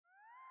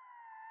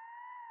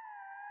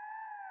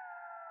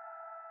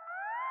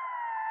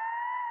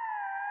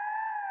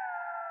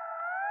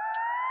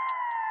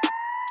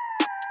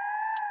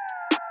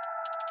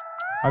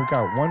I've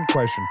got one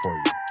question for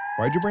you.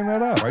 Why'd you bring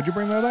that up? Why'd you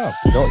bring that up?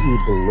 Don't you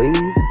believe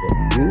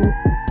that you,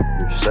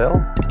 yourself,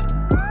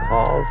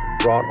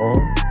 brought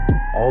on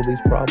all these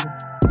problems?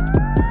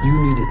 You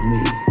needed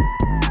me.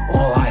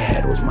 All I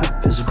had was my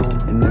physical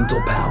and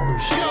mental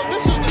powers. You know,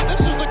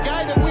 this is the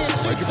guy that we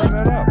Why'd you bring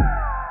that up?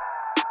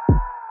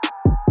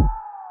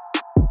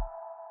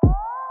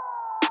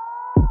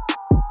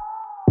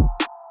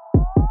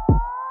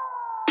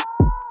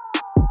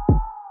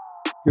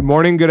 Good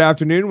morning, good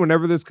afternoon,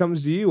 whenever this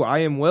comes to you. I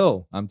am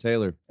Will. I'm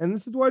Taylor. And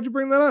this is Why'd You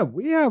Bring That Up?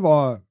 We have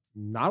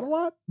not a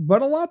lot,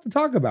 but a lot to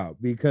talk about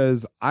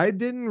because I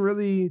didn't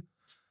really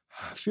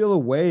feel a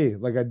way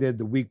like I did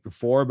the week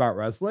before about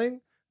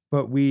wrestling,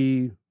 but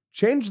we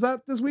changed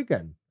that this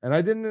weekend. And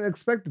I didn't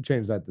expect to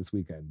change that this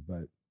weekend,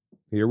 but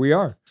here we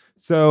are.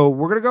 So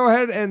we're going to go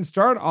ahead and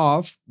start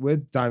off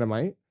with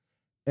Dynamite.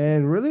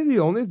 And really the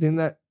only thing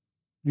that,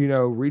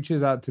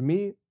 reaches out to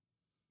me,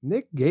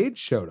 Nick Gage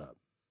showed up.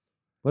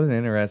 What an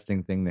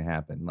interesting thing to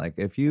happen. Like,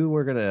 if you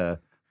were going to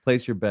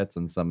place your bets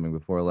on something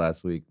before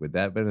last week, would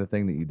that have been the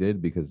thing that you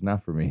did? Because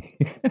not for me.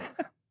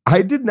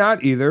 I did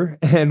not either.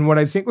 And what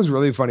I think was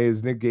really funny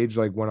is Nick Gage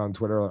went on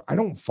Twitter. I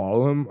don't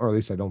follow him, or at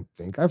least I don't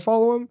think I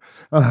follow him.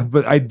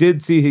 But I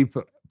did see he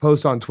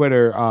post on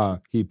Twitter.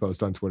 He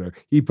posted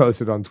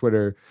on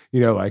Twitter,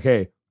 like,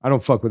 hey, I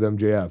don't fuck with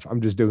MJF.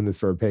 I'm just doing this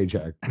for a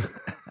paycheck.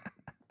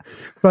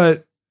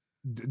 But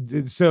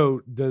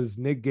so does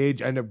Nick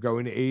Gage end up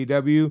going to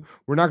AEW?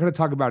 We're not going to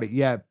talk about it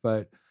yet,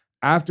 but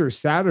after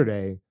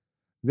Saturday,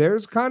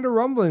 there's kind of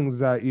rumblings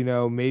that,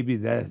 maybe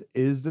that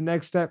is the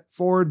next step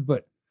forward.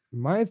 But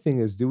my thing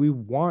is, do we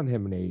want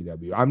him in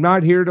AEW? I'm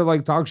not here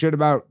to talk shit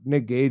about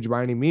Nick Gage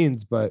by any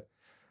means, but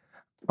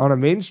on a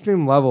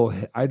mainstream level,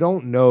 I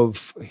don't know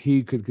if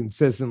he could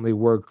consistently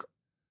work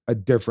a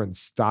different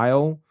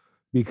style,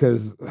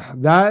 because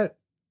that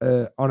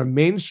on a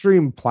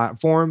mainstream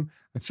platform,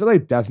 I feel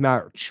like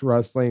deathmatch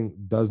wrestling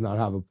does not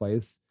have a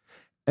place.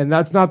 And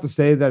that's not to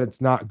say that it's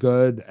not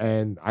good.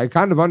 And I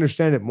kind of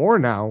understand it more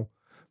now.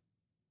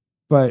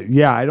 But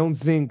yeah, I don't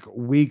think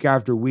week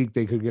after week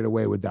they could get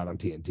away with that on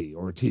TNT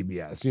or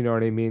TBS. You know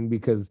what I mean?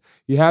 Because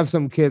you have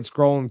some kid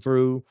scrolling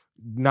through,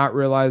 not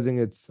realizing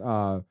it's,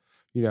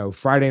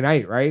 Friday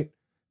night, right?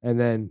 And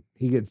then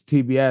he gets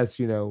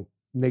TBS,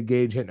 Nick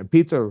Gage hitting a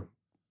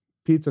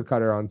pizza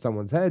cutter on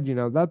someone's head,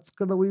 that's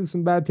going to leave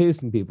some bad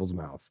taste in people's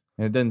mouth.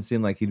 And it doesn't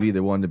seem like he'd be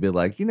the one to be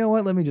like, you know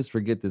what, let me just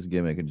forget this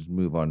gimmick and just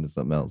move on to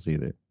something else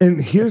either. And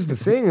here's the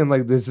thing, and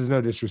this is no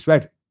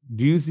disrespect.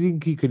 Do you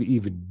think he could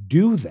even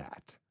do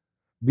that?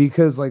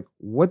 Because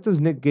what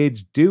does Nick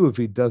Gage do if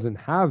he doesn't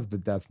have the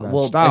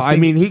deathmatch style? I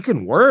mean, he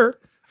can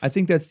work. I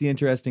think that's the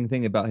interesting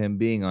thing about him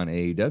being on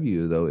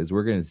AEW, though, is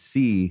we're going to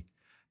see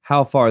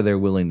how far they're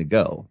willing to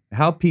go.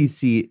 How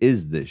PC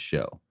is this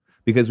show?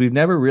 Because we've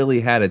never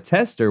really had a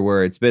tester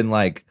where it's been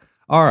like,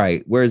 all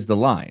right, where's the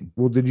line?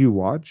 Well, did you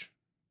watch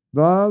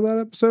that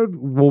episode?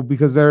 Well,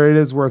 because there it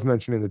is worth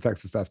mentioning the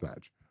Texas Death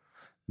Match.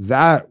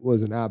 That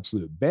was an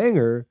absolute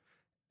banger.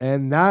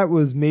 And that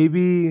was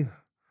maybe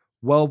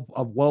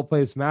a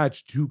well-placed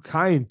match to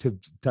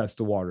test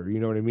the water. You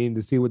know what I mean?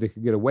 To see what they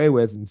could get away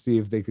with and see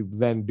if they could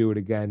then do it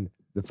again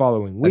the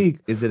following week.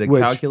 Is it a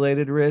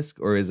calculated risk,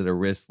 or is it a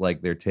risk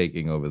like they're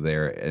taking over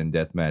there in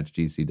Deathmatch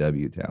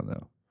GCW town,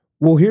 though?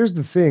 Well, here's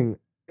the thing.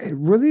 It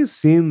really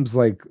seems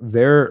like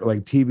they're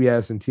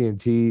TBS and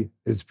TNT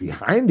is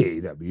behind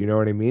AEW. You know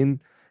what I mean?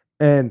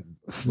 And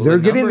they're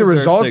getting the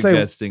results.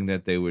 Suggesting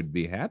that they would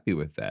be happy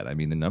with that. I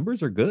mean, the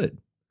numbers are good.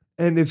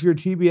 And if you're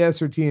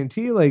TBS or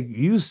TNT,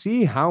 you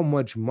see how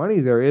much money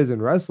there is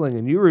in wrestling,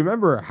 and you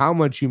remember how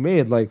much you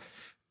made.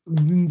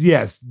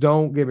 Yes,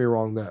 don't get me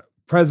wrong. The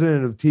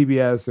president of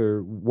TBS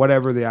or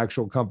whatever the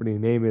actual company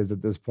name is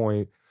at this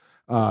point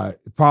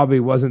probably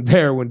wasn't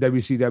there when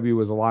WCW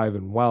was alive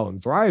and well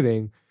and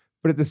thriving.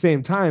 But at the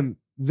same time,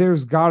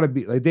 there's got to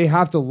be, they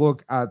have to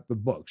look at the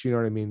books, you know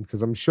what I mean?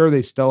 Because I'm sure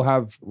they still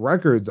have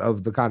records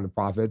of the kind of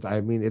profits.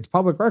 I mean, it's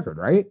public record,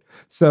 right?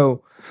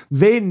 So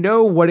they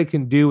know what it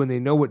can do and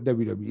they know what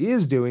WWE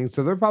is doing.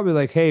 So they're probably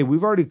like, hey,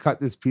 we've already cut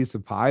this piece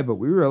of pie, but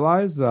we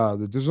realize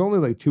that there's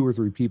only 2 or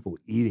 3 people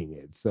eating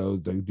it. So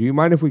do you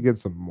mind if we get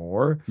some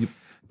more? Yep.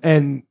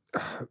 And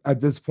at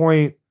this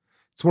point,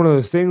 it's one of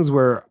those things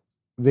where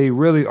they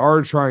really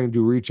are trying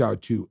to reach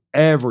out to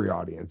every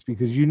audience,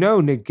 because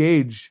Nick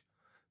Gage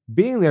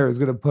being there is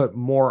going to put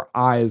more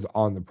eyes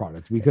on the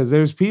product, because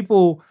there's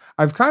people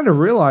I've kind of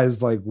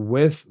realized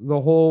with the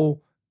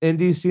whole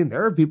indie scene,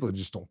 there are people that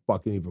just don't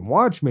fucking even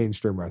watch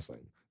mainstream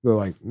wrestling. They're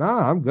like,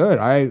 nah, I'm good.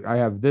 I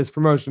have this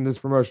promotion, this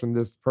promotion,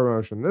 this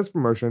promotion, this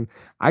promotion.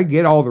 I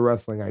get all the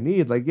wrestling I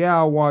need. Yeah,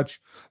 I'll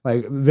watch,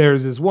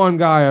 there's this one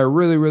guy I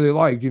really, really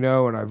like, and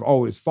I've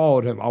always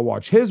followed him. I'll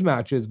watch his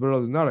matches, but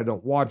other than that, I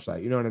don't watch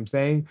that. You know what I'm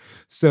saying?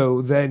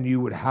 So then you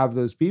would have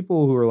those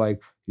people who are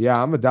like,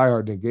 yeah, I'm a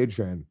diehard Nick Gage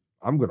fan.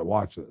 I'm going to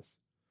watch this.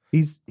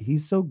 He's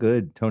so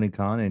good, Tony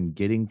Khan, in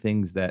getting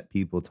things that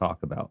people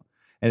talk about.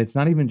 And it's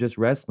not even just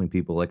wrestling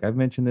people. Like I've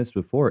mentioned this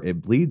before,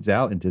 it bleeds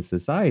out into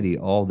society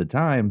all the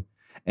time.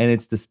 And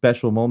it's the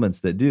special moments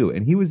that do.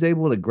 And he was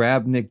able to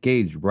grab Nick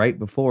Gage right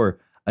before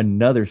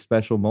another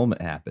special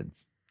moment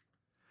happens.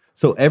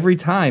 So every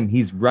time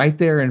he's right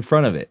there in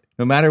front of it,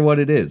 no matter what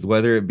it is,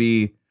 whether it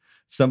be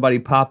somebody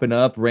popping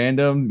up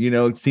random,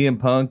 CM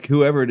Punk,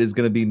 whoever it is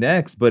going to be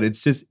next. But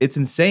it's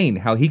insane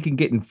how he can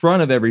get in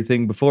front of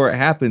everything before it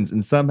happens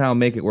and somehow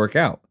make it work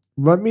out.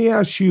 Let me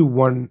ask you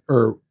one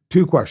or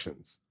two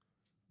questions.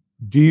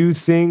 Do you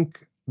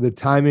think the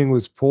timing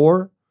was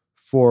poor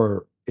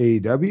for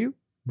AEW?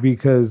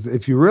 Because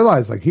if you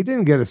realize, like, he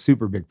didn't get a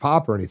super big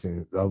pop or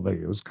anything, like,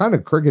 it was kind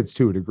of crickets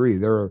to a degree.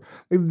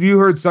 You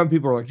heard some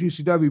people are like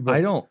GCW, but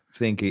I don't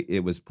think it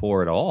was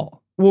poor at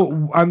all.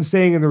 Well, I'm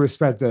saying in the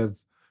respect of,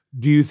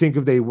 do you think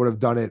if they would have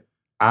done it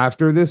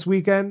after this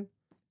weekend,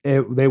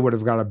 they would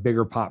have got a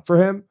bigger pop for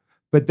him?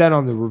 But then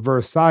on the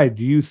reverse side,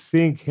 do you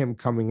think him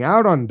coming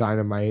out on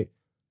Dynamite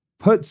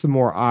put some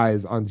more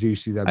eyes on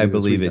GCW? I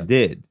believe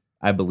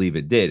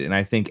it did. And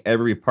I think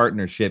every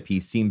partnership he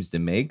seems to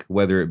make,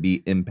 whether it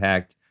be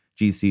Impact,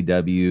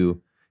 GCW,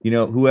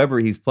 whoever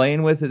he's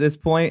playing with at this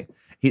point,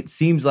 it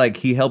seems like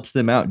he helps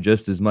them out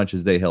just as much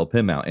as they help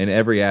him out in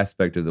every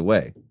aspect of the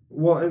way.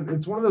 Well,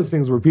 it's one of those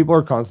things where people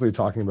are constantly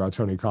talking about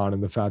Tony Khan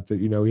and the fact that,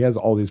 he has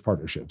all these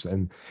partnerships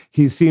and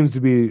he seems to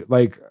be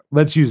like,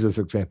 let's use this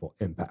example,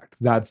 Impact.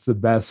 That's the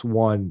best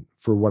one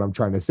for what I'm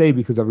trying to say,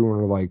 because everyone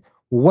are like,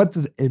 well, what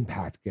does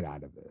Impact get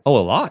out of this? Oh,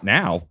 a lot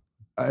now.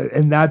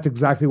 And that's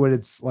exactly what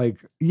it's like.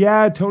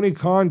 Yeah, Tony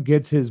Khan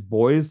gets his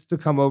boys to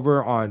come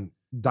over on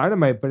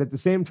Dynamite, but at the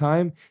same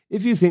time,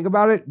 if you think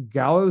about it,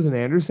 Gallows and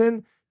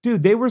Anderson,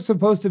 dude, they were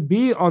supposed to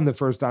be on the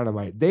first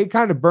Dynamite. They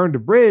kind of burned a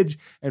bridge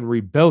and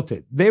rebuilt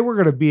it. They were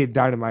going to be at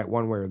Dynamite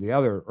one way or the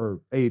other, or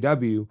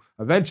AEW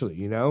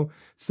eventually,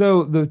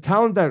 So the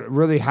talent that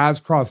really has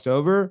crossed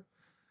over,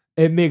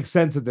 it makes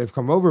sense that they've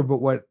come over. But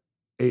what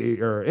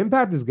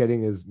Impact is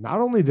getting is,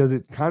 not only does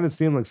it kind of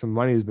seem like some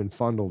money has been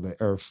funneled in,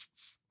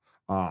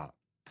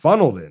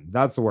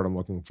 that's the word I'm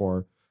looking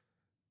for.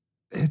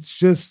 It's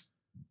just,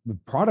 the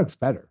product's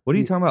better. What are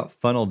you talking about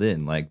funneled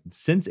in? Like,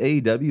 since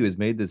AEW has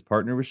made this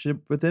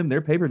partnership with them,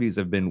 their pay-per-views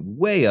have been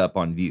way up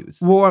on views.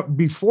 Well,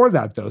 before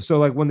that though, so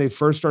like when they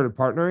first started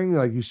partnering,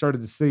 like you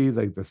started to see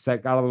like the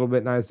set got a little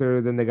bit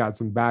nicer. Then they got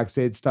some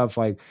backstage stuff.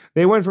 Like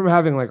they went from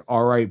having like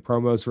all right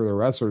promos for the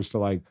wrestlers to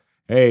like,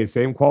 hey,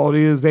 same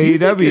quality as AEW. Do you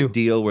think a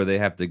deal where they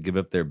have to give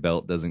up their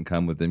belt doesn't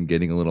come with them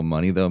getting a little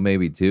money though?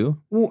 Maybe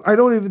too. Well, I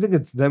don't even think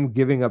it's them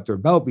giving up their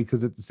belt,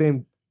 because at the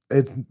same,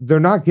 they're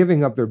not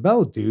giving up their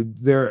belt,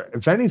 dude. They're,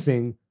 if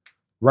anything,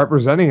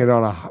 representing it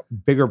on a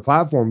bigger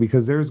platform,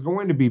 because there's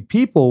going to be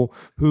people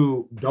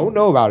who don't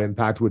know about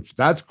Impact, which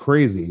that's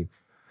crazy.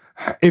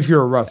 If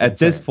you're a wrestling at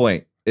this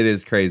point, it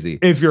is crazy.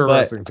 If you're a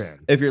wrestling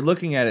fan, if you're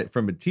looking at it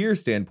from a tier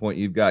standpoint,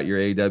 you've got your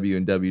AEW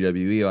and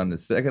WWE on the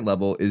second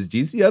level. Is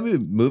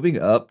GCW moving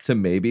up to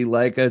maybe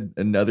like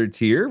another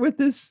tier with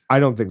this? I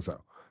don't think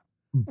so,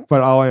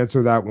 but I'll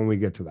answer that when we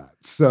get to that.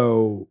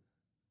 So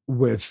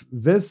with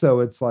this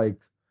though, it's like,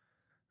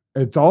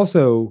 it's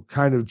also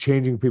kind of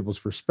changing people's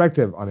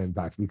perspective on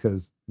Impact,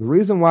 because the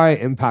reason why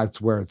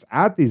Impact's where it's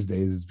at these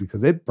days is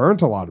because it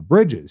burnt a lot of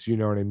bridges, you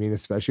know what I mean?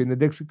 Especially in the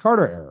Dixie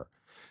Carter era.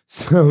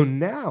 So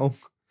now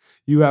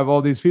you have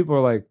all these people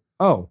are like,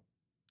 oh,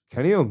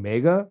 Kenny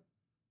Omega,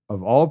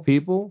 of all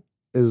people,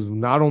 is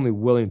not only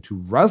willing to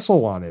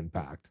wrestle on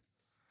Impact,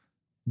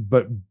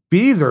 but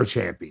be their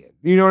champion.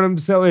 You know what I'm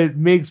saying? So it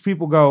makes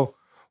people go,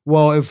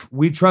 well, if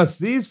we trust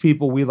these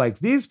people, we like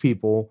these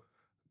people,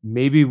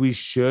 maybe we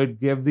should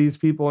give these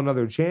people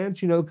another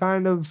chance,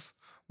 kind of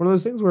one of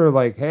those things where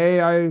like,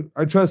 hey,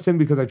 I trust him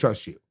because I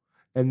trust you.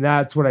 And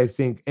that's what I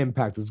think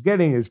Impact is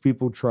getting, is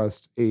people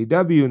trust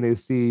AEW and they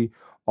see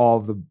all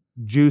the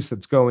juice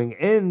that's going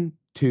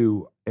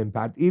into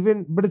Impact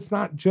but it's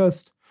not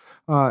just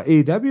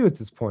AEW at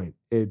this point,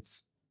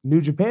 it's New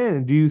Japan.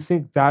 And do you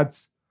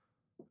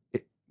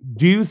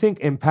think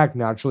Impact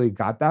naturally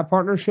got that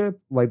partnership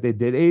like they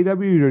did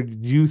AEW? Or do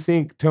you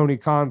think Tony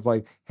Khan's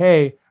like,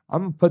 hey,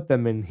 I'm going to put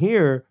them in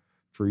here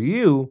for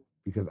you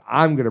because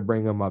I'm going to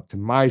bring them up to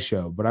my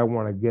show, but I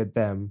want to get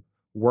them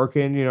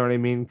working, you know what I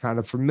mean? Kind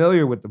of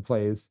familiar with the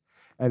place.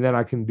 And then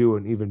I can do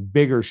an even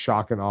bigger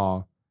shock and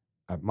awe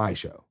at my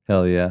show.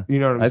 Hell yeah. You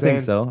know what I'm saying?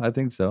 I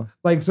think so.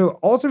 Like, so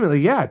ultimately,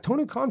 yeah,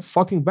 Tony Khan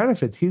fucking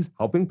benefits. He's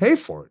helping pay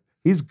for it.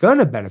 He's going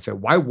to benefit.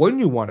 Why wouldn't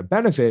you want to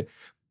benefit?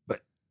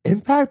 But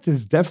Impact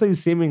is definitely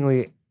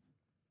seemingly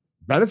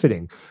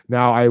benefiting.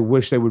 Now, I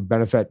wish they would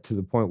benefit to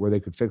the point where they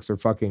could fix their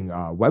fucking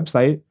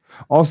website.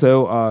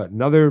 Also,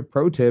 another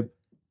pro tip,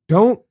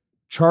 don't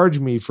charge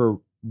me for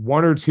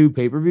 1 or 2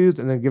 pay-per-views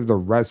and then give the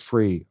rest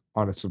free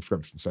on a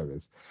subscription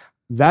service.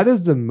 That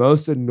is the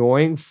most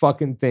annoying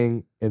fucking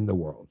thing in the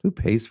world. Who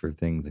pays for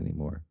things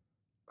anymore?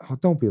 Oh,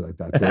 don't be like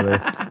that,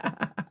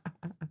 Taylor.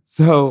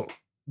 So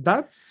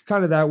that's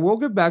kind of that. We'll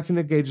get back to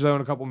Nick Gage though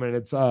in a couple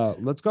minutes.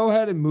 Let's go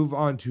ahead and move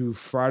on to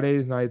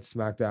Friday night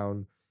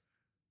SmackDown.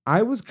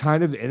 I was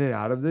kind of in and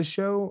out of this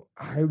show.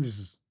 It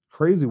was a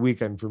crazy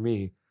weekend for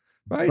me.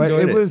 But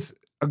it was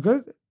a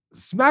good...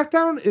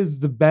 SmackDown is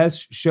the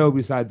best show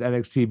besides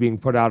NXT being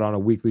put out on a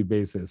weekly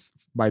basis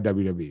by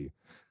WWE.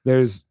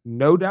 There's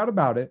no doubt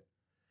about it.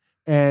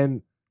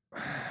 And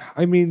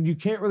I mean, you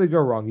can't really go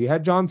wrong. You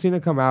had John Cena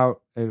come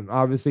out, and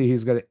obviously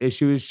he's going to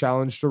issue his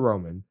challenge to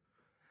Roman.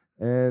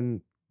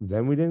 And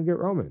then we didn't get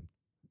Roman,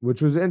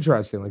 which was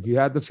interesting. Like, you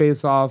had the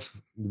face off.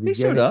 He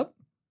showed up.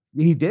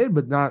 He did,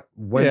 but not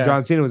when Yeah.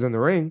 John Cena was in the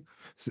ring.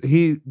 So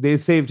they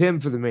saved him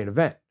for the main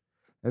event.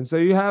 And so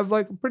you have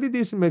like a pretty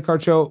decent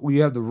mid-card show.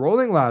 You have the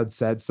Rolling Loud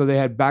set. So they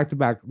had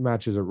back-to-back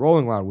matches at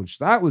Rolling Loud, which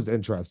that was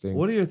interesting.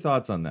 What are your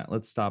thoughts on that?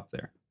 Let's stop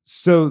there.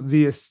 So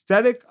the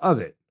aesthetic of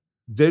it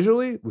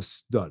visually was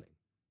stunning.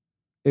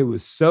 It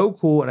was so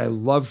cool, and I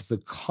loved the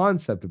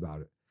concept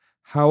about it.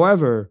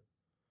 However,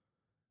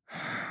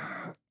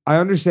 I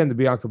understand the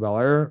Bianca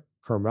Belair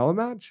Carmella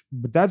match,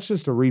 but that's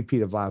just a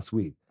repeat of last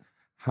week.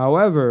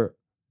 However,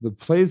 the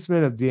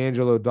placement of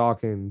D'Angelo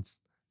Dawkins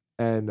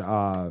and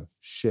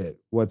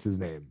what's his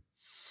name?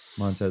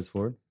 Montez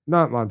Ford.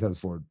 Not Montez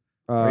Ford.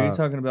 Are you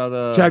talking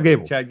about Chad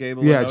Gable? Chad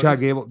Gable. Yeah, and Chad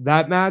Otis? Gable.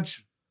 That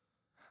match,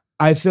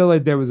 I feel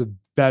like there was a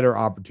better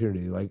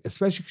opportunity, like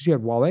especially because you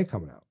had Wale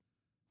coming out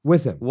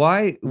with him.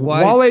 Why?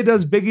 Wale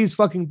does Biggie's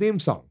fucking theme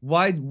song.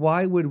 Why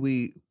would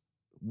we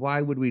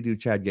do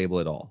Chad Gable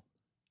at all?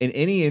 In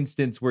any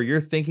instance where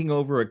you're thinking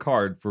over a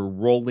card for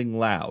Rolling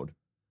Loud,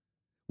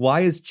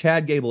 why is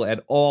Chad Gable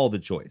at all the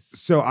choice?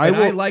 So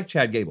I like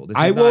Chad Gable.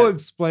 I will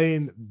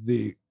explain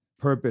the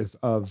purpose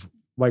of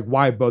like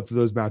why both of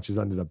those matches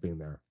ended up being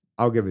there.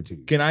 I'll give it to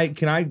you. Can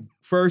I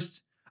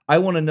first? I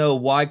want to know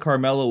why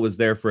Carmelo was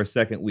there for a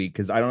second week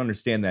because I don't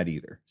understand that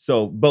either.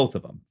 So both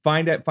of them.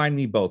 Find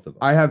me both of them.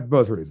 I have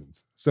both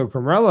reasons. So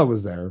Carmella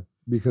was there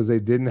because they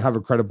didn't have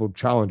a credible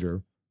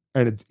challenger,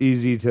 and it's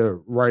easy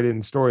to write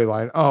in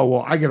storyline. Oh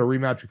well, I get a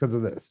rematch because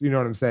of this. You know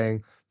what I'm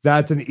saying?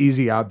 That's an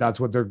easy out. That's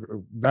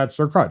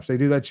their crutch. They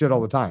do that shit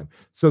all the time.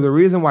 So the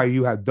reason why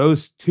you have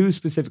those two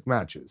specific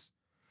matches,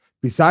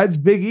 besides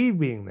Big E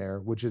being there,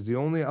 which is the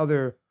only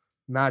other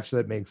match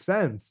that makes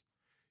sense,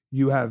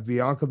 you have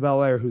Bianca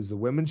Belair, who's the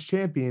women's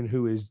champion,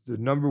 who is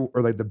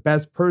the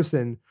best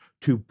person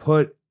to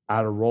put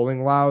at a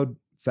Rolling Loud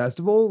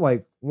festival.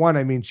 Like, one,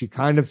 I mean, she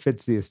kind of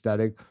fits the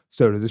aesthetic.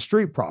 So do the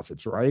Street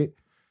Profits, right?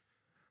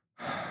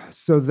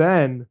 So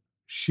then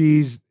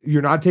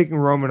you're not taking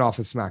Roman off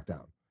of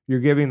SmackDown. You're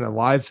giving the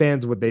live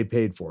fans what they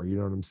paid for. You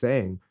know what I'm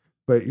saying?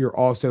 But you're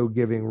also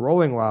giving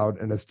Rolling Loud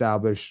an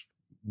established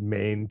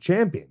main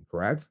champion,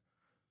 correct?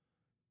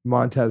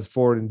 Montez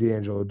Ford and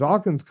D'Angelo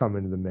Dawkins come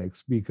into the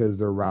mix because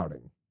they're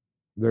routing.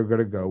 They're going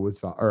to go with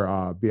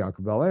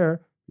Bianca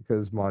Belair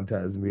because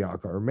Montez and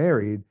Bianca are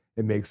married.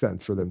 It makes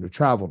sense for them to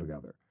travel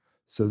together.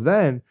 So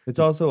then it's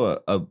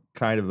also a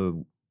kind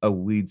of a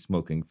weed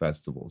smoking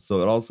festival,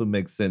 so it also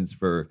makes sense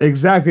for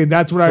exactly.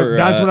 That's what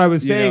I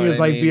was saying is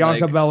like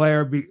Bianca like,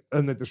 Belair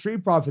and the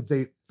Street Profits.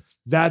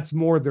 That's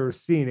more their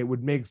scene. It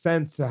would make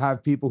sense to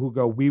have people who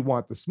go, we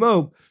want the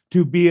smoke,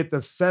 to be at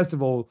the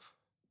festival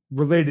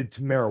related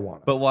to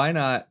marijuana. But why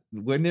not?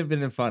 Wouldn't it have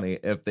been funny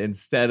if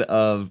instead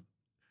of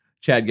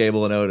Chad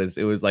Gable and Otis,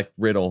 it was like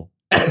Riddle?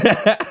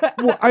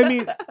 Well, I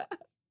mean,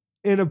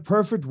 in a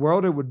perfect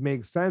world, it would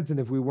make sense. And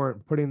if we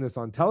weren't putting this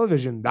on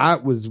television,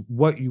 that was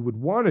what you would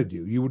want to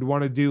do. You would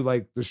want to do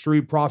like the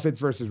Street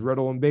Profits versus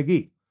Riddle and Big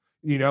E,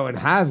 and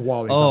have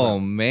Wally. Oh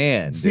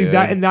man, see dude.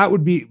 that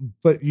would be.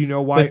 But you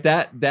know why?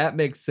 But that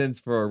makes sense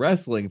for a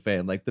wrestling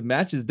fan. Like the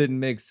matches didn't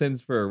make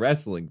sense for a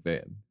wrestling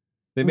fan.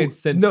 They made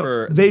sense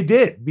for they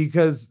did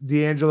because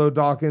D'Angelo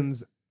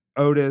Dawkins,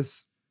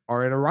 Otis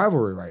are in a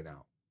rivalry right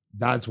now.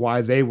 That's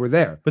why they were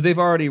there. But they've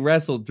already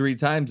wrestled 3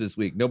 times this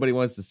week. Nobody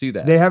wants to see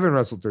that. They haven't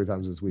wrestled 3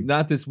 times this week.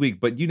 Not this week,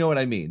 but you know what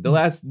I mean. The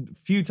last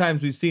few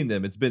times we've seen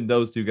them, it's been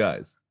those 2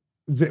 guys.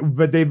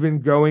 But they've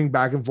been going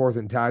back and forth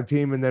in tag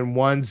team, and then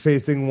one's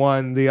facing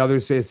one, the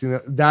other's facing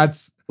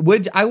that's.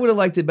 Which I would have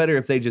liked it better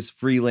if they just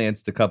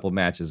freelanced a couple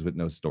matches with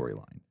no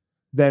storyline.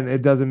 Then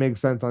it doesn't make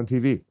sense on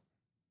TV.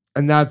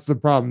 And that's the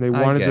problem. They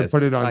wanted to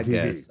put it on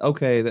TV. Guess.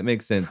 Okay, that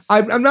makes sense.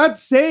 I'm not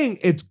saying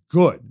it's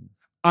good.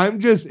 I'm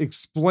just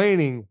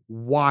explaining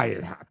why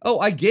it happened. Oh,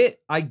 I get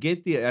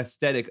the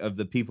aesthetic of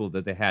the people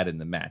that they had in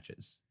the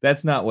matches.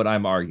 That's not what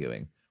I'm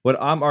arguing. What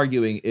I'm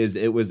arguing is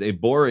it was a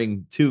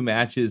boring 2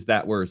 matches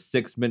that were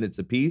 6 minutes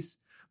apiece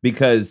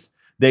because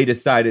they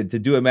decided to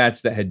do a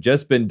match that had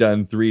just been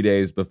done 3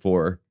 days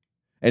before.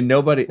 And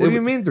nobody. What do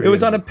you mean 3 It was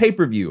days on a before?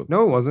 pay-per-view.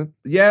 No, it wasn't.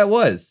 Yeah, it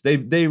was.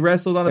 They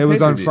wrestled on a pay-per-view. It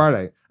was on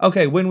Friday.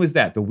 Okay, when was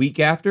that? The week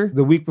after?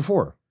 The week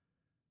before.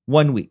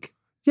 1 week.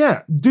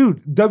 Yeah,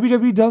 dude,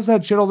 WWE does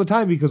that shit all the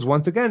time because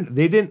once again,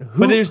 they didn't.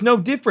 But there's no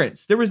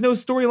difference. There was no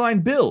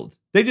storyline build.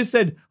 They just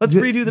said, let's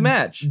redo the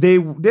match. They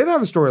did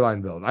have a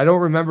storyline build. I don't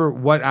remember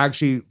what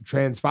actually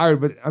transpired,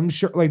 but I'm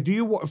sure, like, do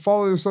you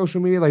follow their social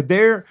media? Like,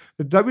 the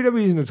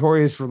WWE is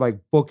notorious for, like,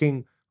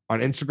 booking on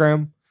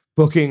Instagram,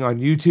 booking on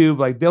YouTube.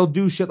 Like, they'll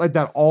do shit like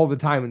that all the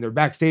time in their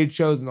backstage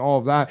shows and all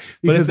of that.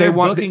 But if they're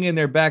booking in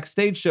their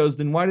backstage shows,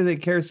 then why do they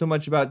care so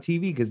much about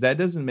TV? Because that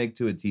doesn't make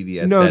to a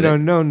TV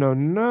aesthetic.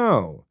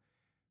 No.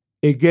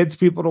 It gets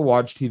people to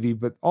watch TV,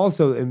 but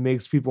also it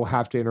makes people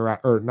have to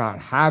interact, or not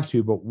have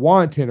to, but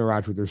want to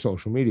interact with their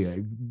social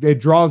media. It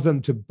draws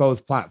them to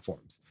both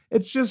platforms.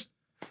 It's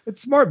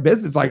smart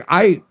business. Like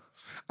I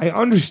I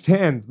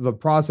understand the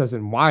process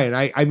and why, and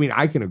I mean,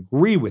 I can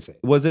agree with it.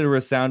 Was it a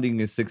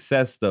resounding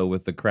success though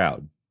with the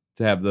crowd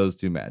to have those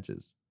two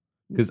matches?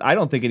 Because I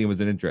don't think anyone's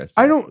interested.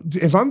 I don't.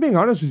 If I'm being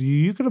honest with you,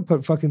 you could have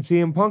put fucking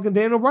CM Punk and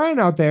Daniel Bryan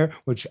out there,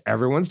 which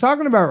everyone's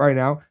talking about right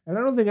now, and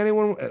I don't think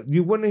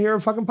you wouldn't hear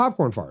a fucking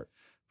popcorn fart.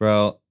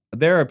 Bro,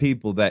 there are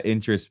people that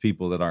interest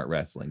people that aren't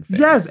wrestling fans.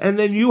 Yes, and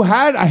then you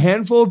had a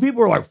handful of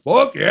people who were like,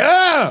 fuck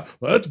yeah,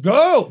 let's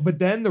go. But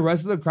then the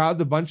rest of the crowd,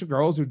 the bunch of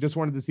girls who just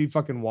wanted to see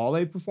fucking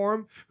Wale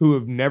perform, who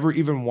have never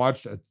even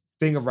watched a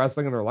thing of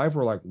wrestling in their life,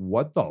 were like,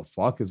 what the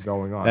fuck is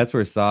going on? That's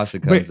where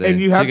Sasha comes in. And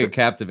you She have could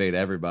captivate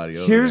everybody.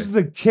 Here's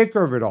the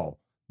kicker of it all.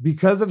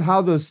 Because of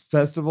how those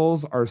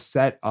festivals are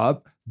set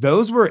up,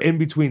 those were in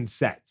between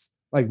sets,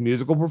 like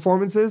musical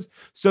performances.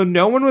 So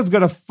no one was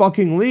going to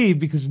fucking leave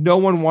because no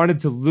one wanted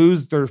to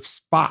lose their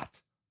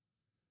spot.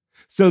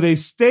 So they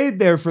stayed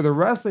there for the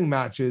wrestling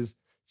matches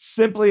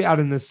simply out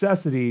of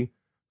necessity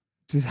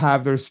to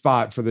have their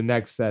spot for the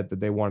next set that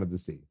they wanted to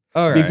see.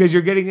 All right. Because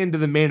you're getting into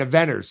the main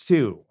eventers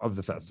too of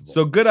the festival.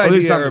 So good At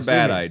least idea I'm or a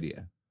bad assuming.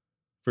 idea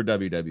for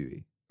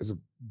WWE? It's a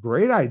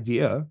great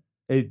idea.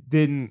 It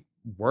didn't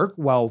work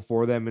well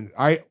for them. And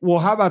how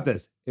about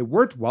this? It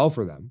worked well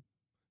for them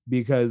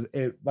because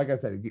it, like I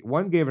said,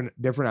 one gave a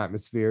different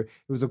atmosphere.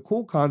 It was a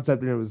cool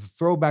concept, and it was a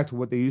throwback to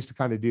what they used to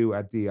kind of do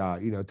at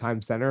the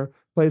Times Center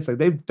place. Like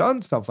they've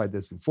done stuff like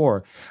this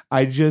before.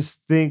 I just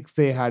think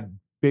they had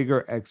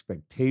bigger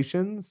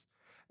expectations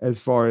as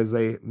far as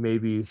they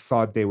maybe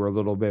thought they were a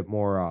little bit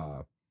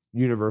more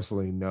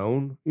universally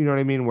known. You know what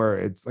I mean? Where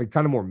it's like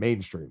kind of more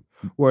mainstream.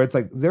 Where it's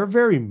like they're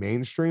very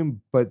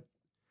mainstream, but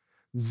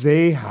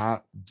they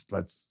have,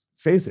 let's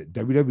face it,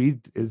 WWE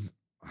is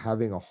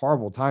having a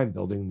horrible time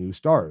building new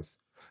stars.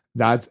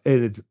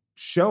 It's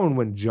shown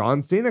when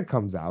John Cena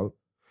comes out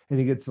and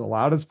he gets the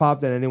loudest pop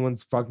that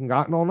anyone's fucking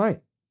gotten all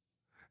night.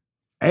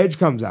 Edge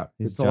comes out.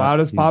 It's the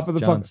loudest pop of the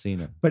John fuck.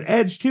 Cena. But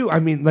Edge too. I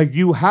mean, like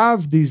you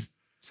have these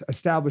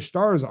established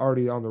stars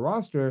already on the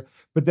roster,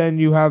 but then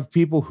you have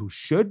people who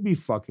should be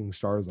fucking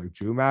stars like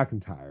Drew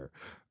McIntyre.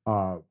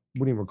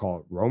 What do you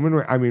call it? Roman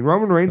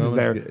Reigns is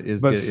there,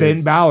 but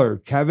Finn Balor,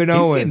 Kevin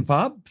Owens.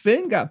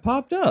 Finn got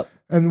popped up.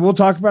 And we'll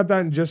talk about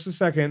that in just a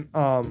second.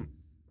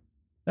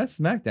 That's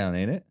SmackDown,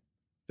 ain't it?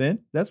 Finn?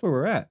 That's where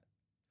we're at.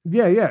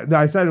 Yeah.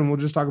 I said, and we'll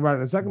just talk about it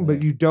in a second,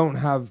 but you don't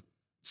have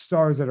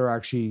stars that are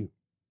actually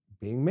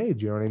being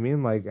made. You know what I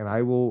mean? Like, and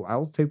I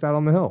will take that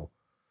on the hill.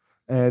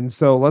 And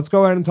so let's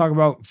go ahead and talk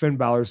about Finn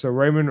Balor. So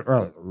Roman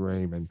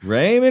Reigns.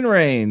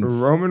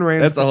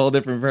 That's a whole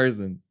different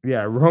person.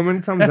 Yeah,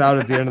 Roman comes out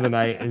at the end of the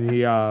night, and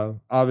he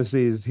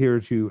obviously is here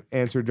to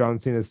answer John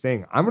Cena's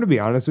thing. I'm going to be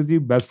honest with you,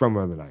 best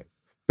promo of the night.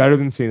 Better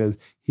than Cena's.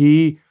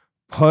 He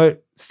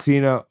put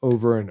Cena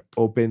over an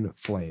open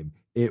flame.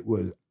 It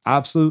was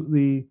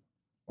absolutely,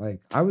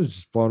 like, I was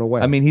just blown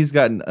away. I mean, he's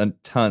gotten a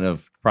ton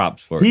of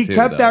props for it. He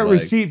kept that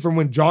receipt from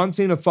when John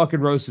Cena fucking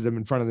roasted him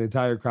in front of the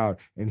entire crowd,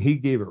 and he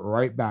gave it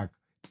right back.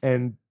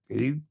 And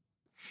he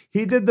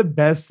did the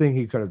best thing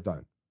he could have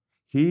done.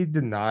 He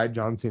denied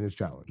John Cena's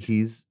challenge.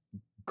 He's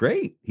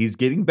great. He's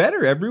getting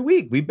better every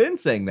week. We've been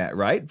saying that,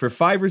 right? For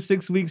 5 or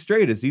 6 weeks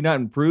straight. Has he not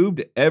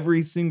improved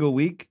every single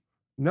week?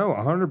 No,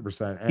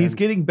 100%. He's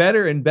getting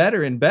better and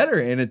better and better.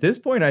 And at this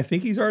point, I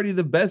think he's already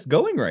the best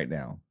going right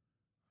now.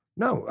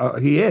 No,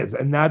 he is.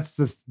 And that's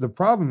the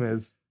problem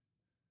is.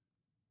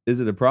 Is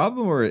it a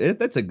problem or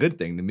that's a good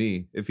thing to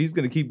me? If he's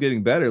going to keep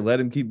getting better, let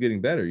him keep getting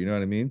better. You know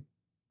what I mean?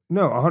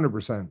 No,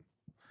 100%.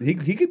 He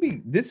could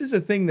be. This is a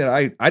thing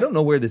that I don't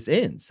know where this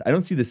ends. I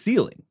don't see the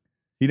ceiling.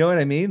 You know what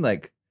I mean?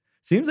 Like,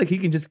 seems like he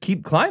can just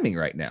keep climbing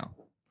right now.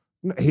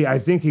 I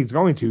think he's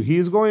going to. He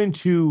is going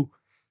to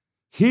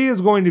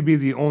be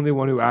the only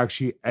one who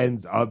actually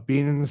ends up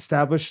being an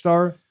established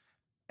star.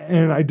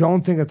 And I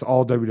don't think it's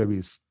all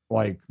WWE's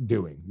like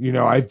doing. You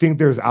know, I think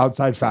there's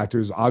outside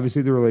factors.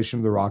 Obviously, the relation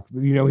to The Rock.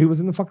 You know, he was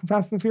in the fucking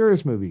Fast and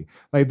Furious movie.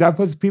 Like, that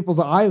puts people's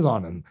eyes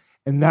on him.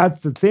 And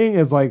that's the thing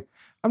is, like,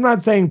 I'm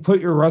not saying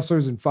put your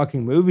wrestlers in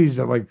fucking movies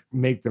that like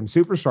make them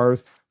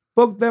superstars.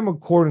 Book them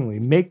accordingly.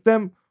 Make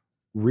them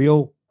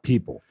real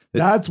people.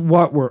 That's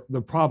what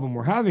the problem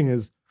we're having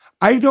is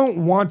I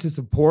don't want to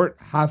support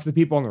half the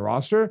people on the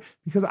roster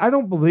because I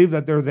don't believe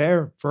that they're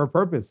there for a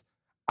purpose.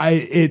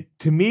 To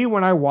me,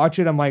 when I watch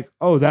it, I'm like,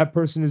 oh, that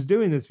person is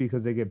doing this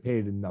because they get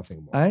paid and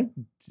nothing more. I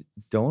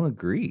don't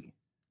agree.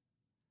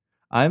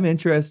 I'm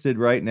interested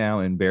right now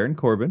in Baron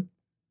Corbin,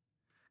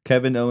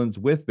 Kevin Owens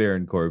with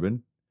Baron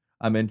Corbin.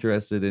 I'm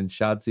interested in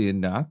Shotzi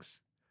and Knox.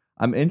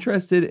 I'm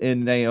interested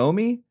in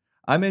Naomi.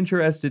 I'm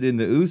interested in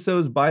the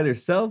Usos by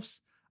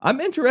themselves.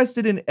 I'm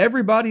interested in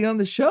everybody on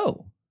the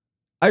show.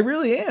 I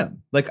really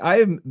am. Like,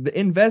 I am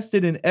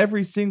invested in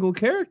every single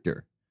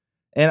character.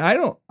 And I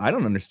don't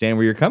understand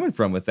where you're coming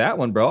from with that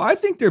one, bro. I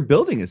think they're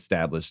building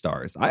established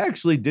stars. I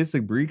actually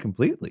disagree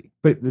completely.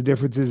 But the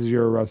difference is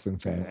you're a wrestling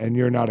fan and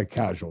you're not a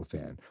casual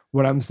fan.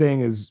 What I'm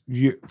saying is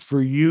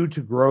for you to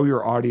grow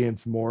your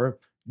audience more,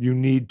 you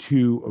need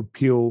to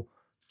appeal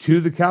to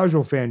the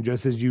casual fan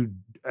just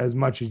as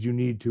much as you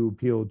need to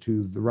appeal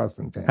to the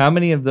wrestling fan. How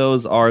many of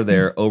those are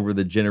there over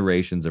the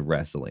generations of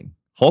wrestling?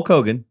 Hulk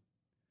Hogan,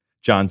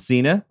 John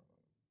Cena.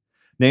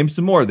 Name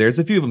some more. There's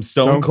a few of them.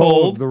 Stone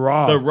Cold, The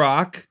Rock, The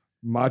Rock,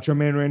 Macho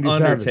Man Randy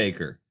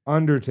Undertaker,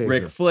 Savage,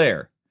 Ric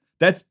Flair.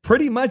 That's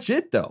pretty much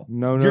it, though.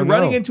 No, You're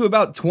running into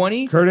about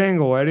 20. Kurt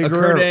Angle, Eddie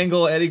Guerrero, Kurt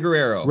Angle, Eddie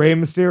Guerrero, Rey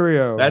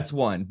Mysterio. That's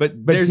one.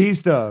 But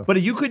Batista.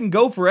 But you couldn't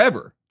go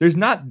forever. There's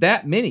not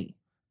that many.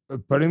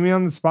 Putting me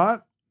on the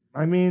spot.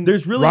 I mean,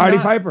 There's really Roddy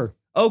not- Piper.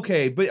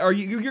 Okay, but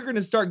you're going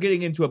to start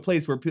getting into a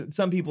place where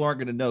some people aren't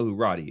going to know who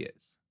Roddy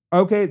is.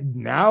 Okay,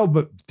 now,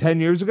 but 10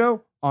 years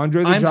ago,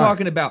 Andre the I'm Giant.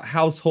 talking about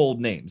household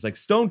names. Like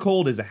Stone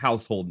Cold is a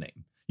household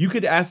name. You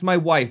could ask my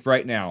wife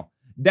right now.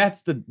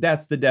 That's the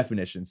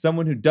definition.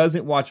 Someone who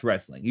doesn't watch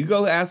wrestling. You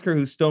go ask her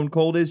who Stone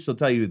Cold is, she'll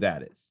tell you who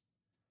that is.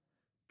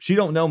 She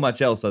don't know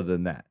much else other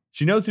than that.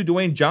 She knows who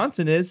Dwayne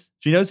Johnson is.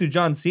 She knows who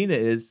John Cena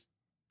is.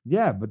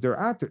 Yeah, but they're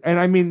actors. And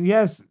I mean,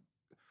 yes,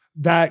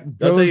 that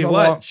goes I'll tell you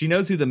along- what, she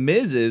knows who the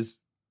Miz is.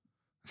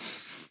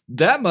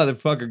 That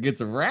motherfucker gets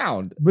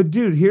around. But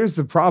dude, here's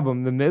the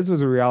problem. The Miz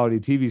was a reality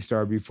TV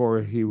star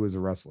before he was a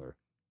wrestler.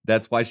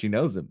 That's why she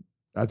knows him.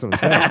 That's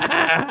what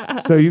I'm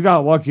saying. So you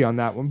got lucky on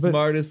that one. But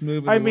Smartest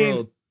move in I the mean,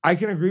 world. I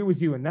can agree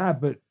with you in that,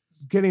 but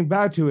getting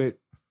back to it,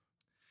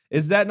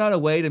 Is that not a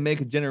way to make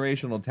a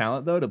generational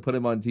talent, though, to put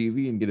him on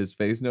TV and get his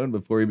face known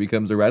before he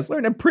becomes a wrestler?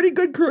 And a pretty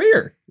good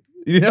career.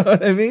 You know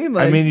what I mean?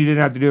 I mean, you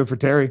didn't have to do it for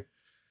Terry.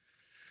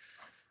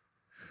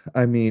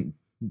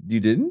 You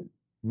didn't?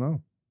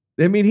 No.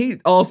 I mean, he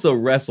also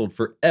wrestled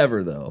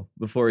forever, though,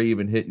 before he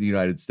even hit the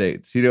United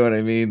States. You know what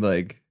I mean?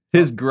 Like,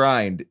 his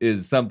grind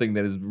is something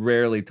that is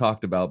rarely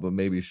talked about, but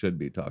maybe should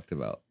be talked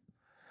about.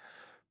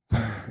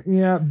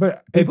 Yeah,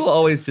 but People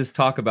always just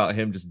talk about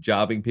him just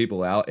jobbing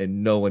people out,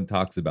 and no one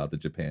talks about the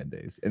Japan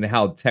days and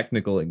how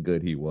technical and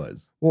good he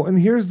was. well, and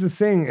here's the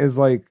thing is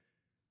like,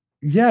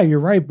 yeah, you're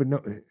right, but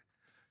no,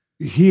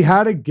 he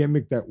had a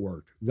gimmick that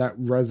worked, that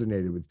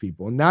resonated with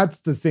people. And that's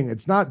the thing.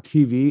 It's not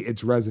TV,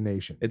 it's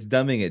resonation. It's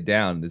dumbing it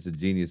down. It's a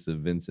genius of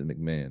Vincent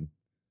McMahon.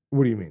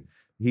 What do you mean?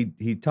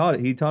 He taught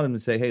him to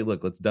say, hey,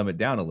 look, let's dumb it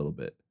down a little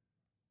bit.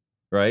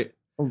 Right?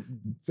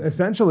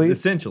 Essentially.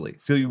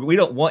 So we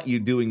don't want you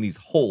doing these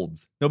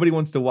holds. Nobody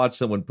wants to watch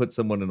someone put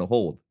someone in a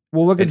hold.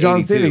 Well, look at at John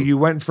 82. Cena. You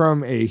went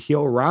from a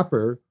heel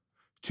rapper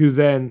to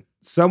then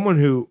someone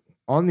who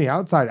on the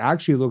outside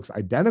actually looks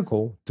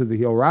identical to the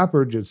heel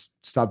rapper, just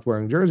stopped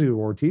wearing jerseys,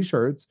 wore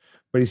t-shirts,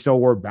 but he still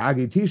wore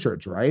baggy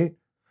t-shirts, right?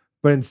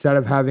 But instead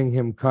of having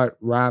him cut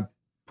rap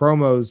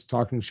promos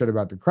talking shit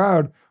about the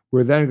crowd,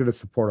 we're then going to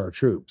support our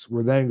troops.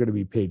 We're then going to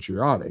be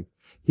patriotic.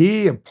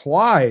 He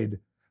applied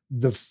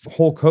the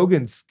Hulk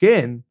Hogan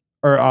skin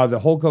or the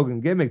Hulk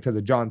Hogan gimmick to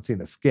the John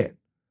Cena skin.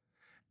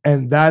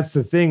 And that's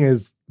the thing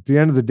is, at the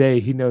end of the day,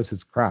 he knows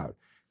his crowd.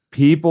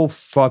 People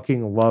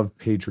fucking love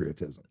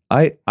patriotism.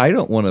 I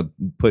don't want to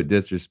put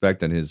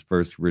disrespect on his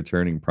first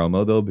returning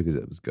promo, though, because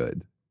it was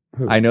good.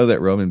 Who? I know that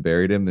Roman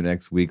buried him the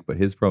next week, but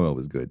his promo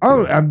was good, too.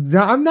 Oh,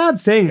 I'm not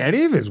saying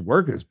any of his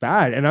work is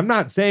bad. And I'm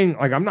not saying,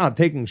 like, I'm not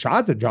taking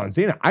shots at John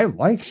Cena. I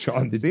like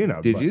John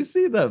Cena. Did but- you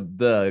see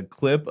the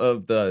clip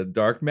of the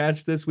dark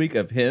match this week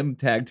of him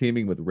tag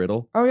teaming with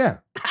Riddle? Oh, yeah.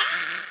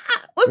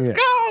 Let's Yeah.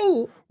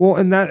 go! Well,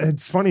 and that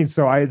it's funny.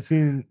 So I had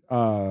seen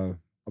a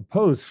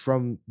post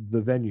from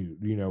the venue,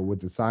 you know,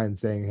 with the sign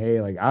saying,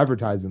 hey, like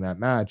advertising that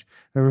match.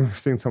 I remember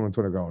seeing someone on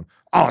Twitter going,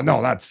 oh,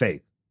 no, that's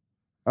fake.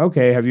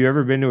 Okay, have you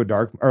ever been to a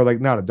dark, or like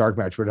not a dark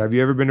match, but have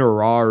you ever been to a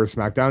Raw or a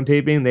SmackDown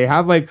taping? They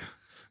have like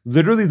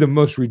literally the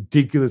most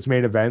ridiculous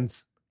main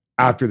events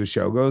after the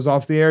show goes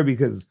off the air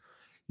because,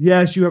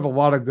 yes, you have a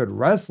lot of good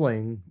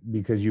wrestling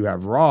because you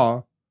have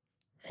Raw.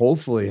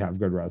 Hopefully, have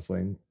good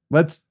wrestling.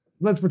 Let's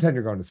pretend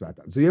you're going to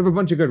SmackDown. So you have a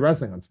bunch of good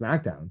wrestling on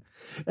SmackDown,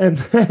 and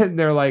then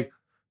they're like,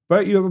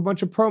 but you have a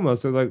bunch of promos.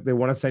 So like they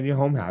want to send you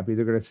home happy.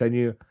 They're going to send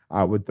you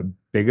out with the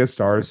biggest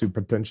stars who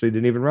potentially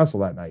didn't even wrestle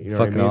that night. You know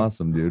Fucking what I mean?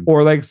 awesome, dude.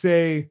 Or like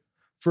say,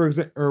 for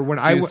example, or when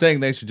I was saying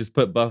they should just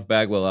put Buff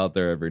Bagwell out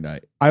there every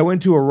night. I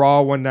went to a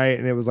Raw one night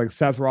and it was like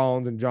Seth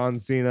Rollins and John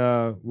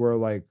Cena were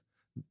like,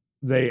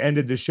 they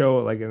ended the show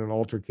like in an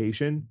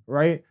altercation,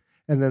 right?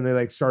 And then they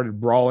like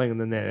started brawling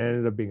and then it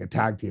ended up being a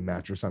tag team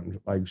match or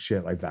something like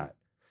shit like that.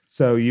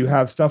 So you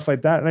have stuff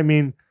like that. And I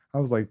mean, I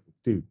was like,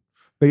 dude.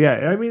 But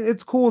yeah, I mean,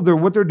 it's cool.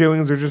 What they're doing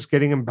is they're just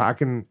getting him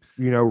back in,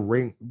 you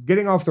know,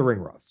 getting off the ring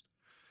rust.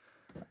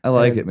 I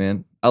like And- it,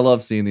 man. I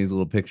love seeing these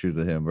little pictures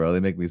of him, bro. They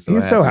make me so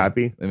He's happy. so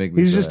happy. They make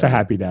me He's so just a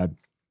happy dad.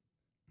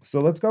 So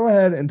let's go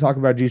ahead and talk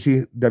about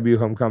GCW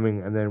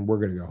Homecoming, and then we're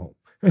going to go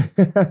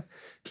home.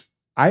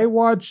 I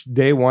watched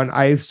day one.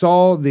 I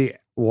saw the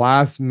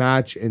last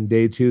match in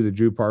day two, the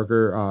Drew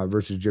Parker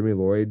versus Jimmy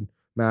Lloyd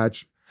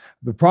match.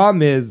 The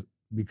problem is,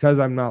 because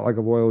I'm not like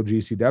a loyal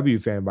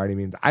GCW fan by any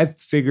means, I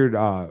figured,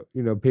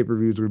 you know,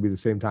 pay-per-views would be the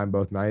same time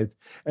both nights.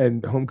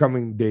 And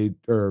Homecoming day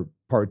or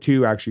part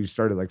two actually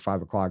started like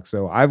 5 o'clock.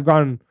 So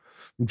I'm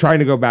trying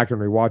to go back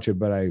and rewatch it,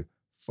 but I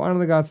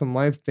finally got some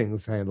life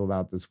things handled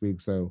out this week.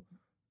 So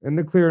in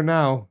the clear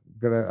now,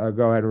 gonna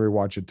go ahead and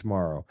rewatch it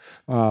tomorrow.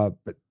 But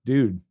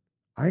dude,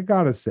 I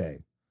gotta say,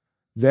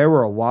 there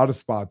were a lot of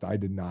spots I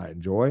did not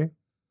enjoy.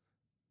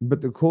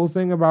 But the cool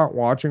thing about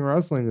watching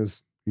wrestling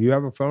is You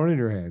have a phone in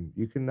your hand.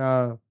 You can,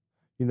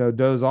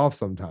 doze off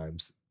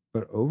sometimes.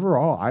 But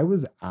overall, I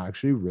was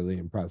actually really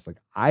impressed. Like,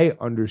 I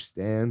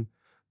understand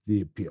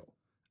the appeal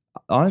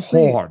Honestly,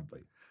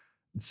 wholeheartedly.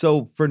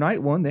 so for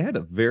night one, they had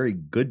a very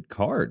good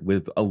card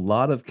with a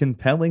lot of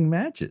compelling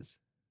matches.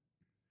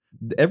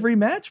 Every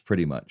match,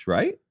 pretty much,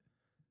 right?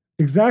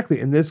 Exactly.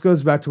 And this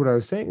goes back to what I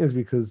was saying, is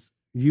because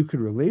you could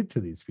relate to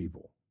these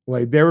people.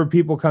 Like, there were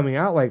people coming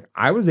out, like,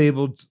 I was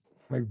able to,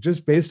 like,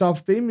 just based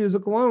off theme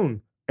music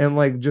alone and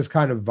like just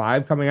kind of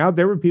vibe coming out.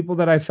 There were people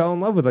that I fell in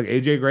love with. Like,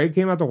 AJ Gray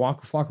came out to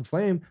Walk a Flock of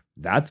Flame.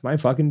 That's my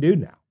fucking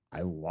dude now.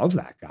 I love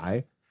that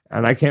guy.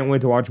 And I can't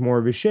wait to watch more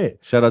of his shit.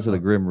 Shout out to the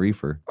Grim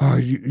Reaper. Oh,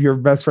 your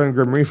best friend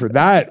Grim Reaper.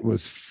 That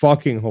was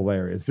fucking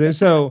hilarious.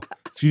 So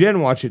if you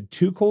didn't watch it,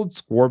 Too Cold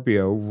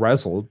Scorpio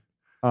wrestled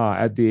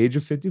at the age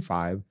of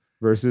 55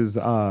 versus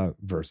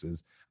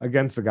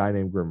against a guy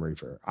named Grim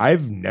Reaper.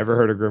 I've never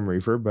heard of Grim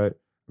Reaper, but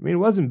I mean, it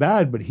wasn't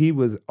bad, but he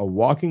was a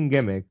walking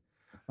gimmick,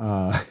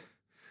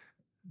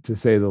 to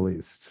say the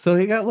least. So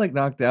he got like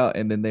knocked out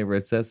and then they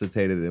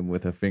resuscitated him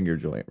with a finger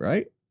joint,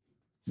 right?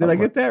 Did I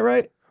get that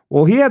right?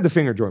 Well, he had the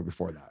finger joint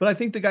before that. But I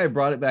think the guy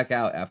brought it back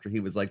out after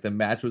he was like, the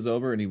match was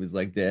over and he was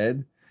like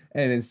dead.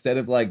 And instead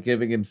of like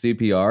giving him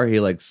CPR, he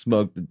like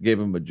gave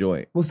him a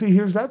joint. Well, see,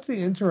 that's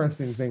the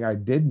interesting thing I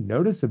did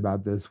notice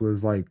about this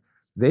was like,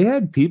 they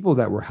had people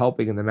that were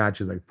helping in the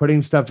matches, like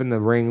putting stuff in the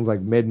rings,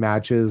 like mid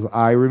matches.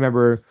 I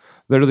remember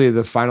literally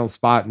the final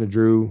spot in the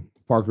Drew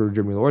Parker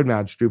Jimmy Lloyd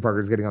match. Drew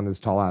Parker's getting on this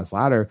tall ass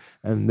ladder,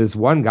 and this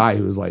one guy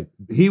who was like,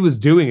 he was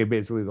doing it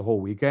basically the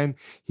whole weekend.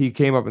 He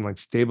came up and like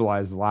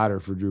stabilized the ladder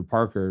for Drew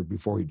Parker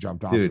before he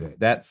jumped off of it.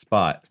 That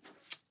spot,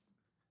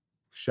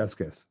 chef's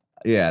kiss.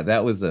 Yeah,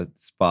 that was a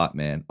spot,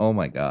 man. Oh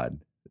my god,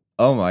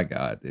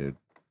 dude,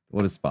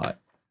 what a spot,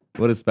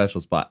 what a special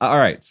spot. All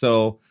right,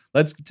 so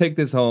let's take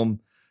this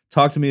home.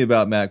 Talk to me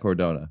about Matt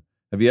Cardona.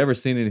 Have you ever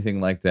seen anything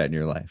like that in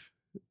your life?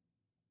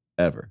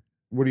 Ever?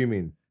 What do you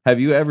mean? Have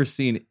you ever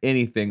seen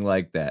anything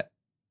like that?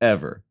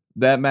 Ever?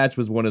 That match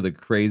was one of the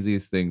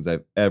craziest things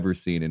I've ever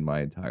seen in my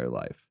entire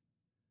life.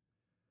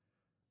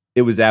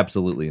 It was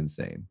absolutely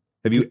insane.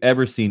 Have you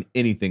ever seen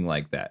anything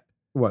like that?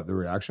 What, the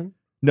reaction?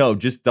 No,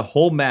 just the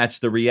whole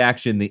match, the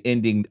reaction, the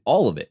ending,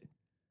 all of it.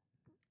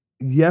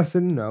 Yes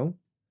and no.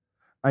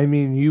 I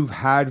mean, you've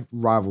had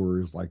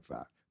rivalries like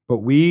that.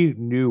 But we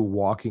knew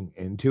walking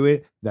into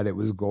it that it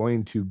was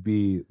going to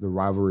be the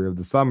rivalry of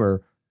the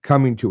summer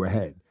coming to a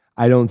head.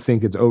 I don't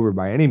think it's over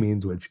by any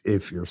means, which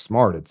if you're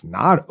smart, it's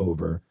not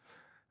over.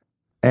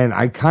 And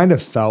I kind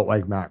of felt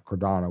like Matt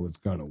Cardona was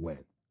going to win.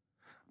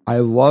 I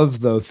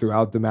love though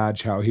throughout the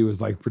match how he was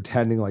like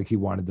pretending like he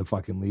wanted to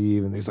fucking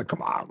leave, and he's like,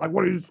 "Come on, like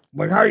what are you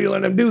like? How are you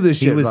letting him do this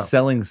shit?" He was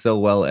selling so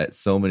well at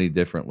so many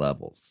different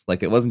levels.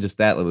 Like it wasn't just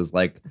that; it was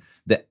like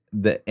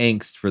the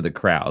angst for the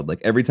crowd.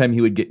 Like every time he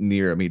would get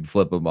near him, he'd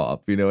flip him off.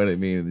 You know what I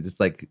mean? Just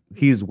like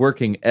he's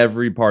working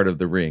every part of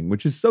the ring,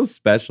 which is so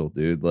special,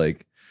 dude.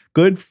 Like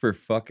good for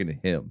fucking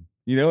him.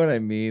 You know what I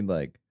mean?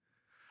 Like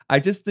I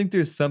just think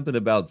there's something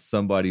about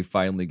somebody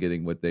finally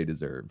getting what they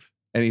deserve,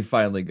 and he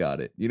finally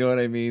got it. You know what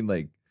I mean?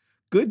 Like.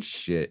 Good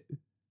shit.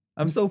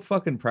 I'm so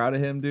fucking proud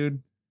of him,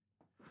 dude.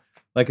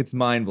 Like it's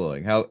mind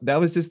blowing how that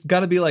was just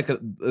got to be like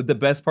the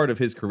best part of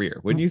his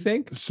career. Wouldn't you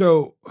think?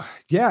 So,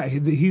 yeah,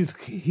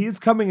 he's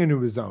coming into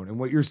his own, and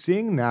what you're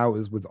seeing now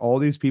is with all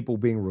these people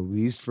being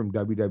released from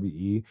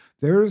WWE,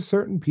 there are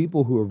certain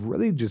people who have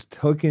really just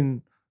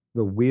taken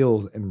the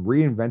wheels and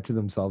reinvented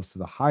themselves to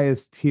the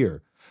highest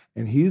tier.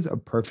 And he's a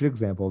perfect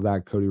example of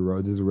that. Cody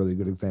Rhodes is a really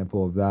good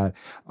example of that.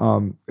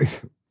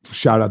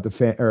 Shout out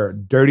to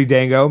Dirty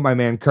Dango, my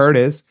man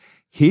Curtis.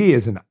 He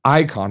is an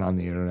icon on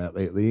the internet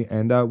lately,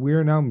 and we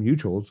are now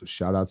mutuals. So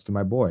shout outs to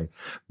my boy.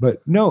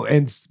 But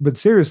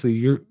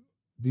seriously,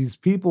 these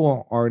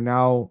people are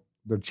now,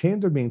 their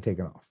chains are being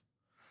taken off.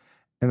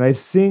 And I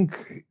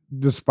think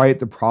despite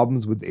the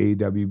problems with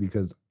AEW,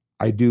 because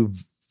I do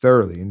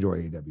thoroughly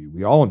enjoy AEW,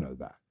 we all know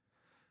that.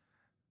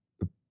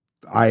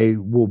 I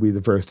will be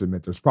the first to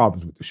admit there's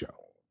problems with the show.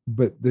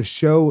 But the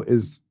show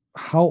is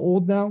how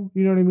old now?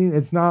 You know what I mean?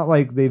 It's not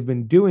like they've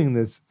been doing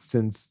this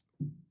since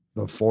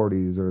the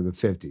 40s or the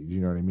 50s. You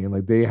know what I mean?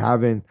 Like they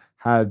haven't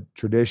had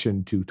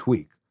tradition to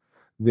tweak.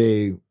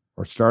 They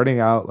are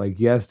starting out like,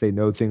 yes, they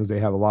know things. They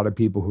have a lot of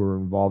people who are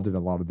involved in a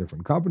lot of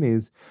different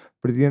companies.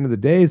 But at the end of the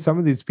day, some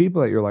of these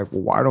people that you're like,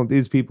 well, why don't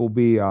these people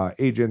be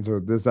agents or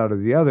this, that, or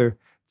the other?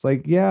 It's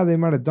like, yeah, they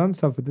might have done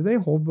stuff, but did they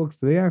hold books?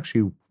 Do they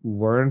actually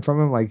learn from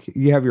them? Like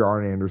you have your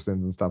Arn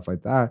Andersons and stuff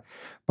like that.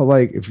 But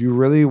like, if you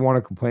really want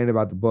to complain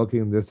about the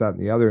booking, this, that,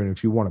 and the other, and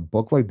if you want to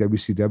book like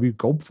WCW,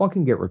 go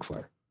fucking get Ric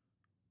Flair.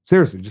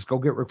 Seriously, just go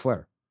get Ric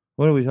Flair.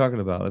 What are we talking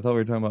about? I thought we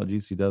were talking about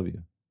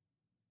GCW.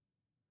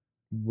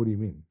 What do you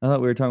mean? I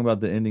thought we were talking about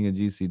the ending of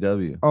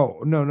GCW. Oh,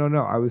 no.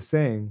 I was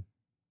saying.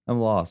 I'm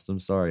lost. I'm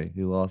sorry.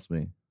 You lost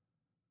me.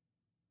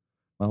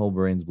 My whole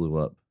brains blew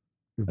up.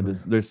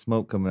 There's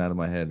smoke coming out of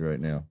my head right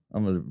now.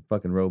 I'm a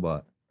fucking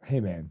robot.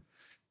 Hey, man.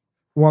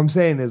 What I'm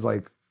saying is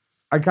like,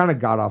 I kind of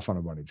got off on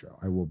a bunny trail.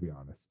 I will be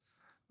honest.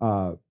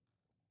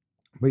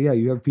 But yeah,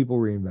 you have people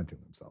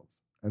reinventing themselves.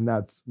 And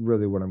that's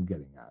really what I'm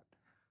getting at.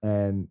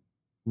 And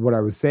what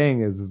I was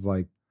saying is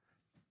like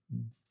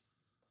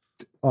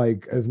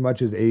as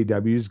much as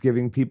AEW is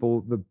giving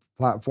people the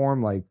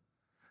platform, like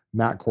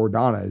Matt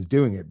Cardona is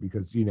doing it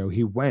because, you know,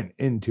 he went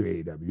into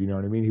AEW, you know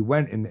what I mean? He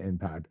went into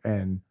Impact,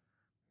 and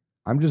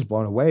I'm just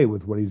blown away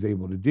with what he's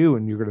able to do.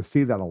 And you're going to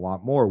see that a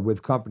lot more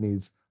with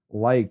companies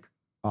like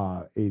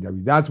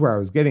AEW. That's where I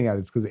was getting at.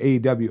 It's because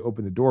AEW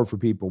opened the door for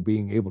people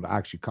being able to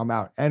actually come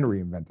out and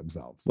reinvent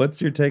themselves.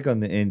 What's your take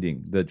on the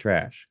ending, the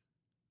trash?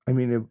 I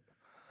mean,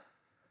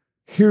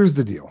 here's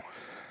the deal.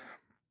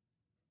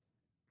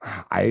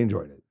 I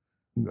enjoyed it.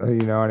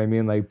 You know what I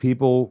mean? Like,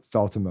 people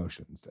felt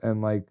emotions,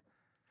 and like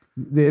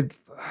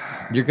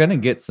you're gonna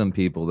get some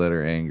people that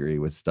are angry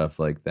with stuff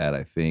like that,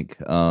 I think.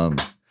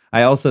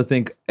 I also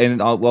think,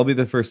 and I'll be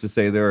the first to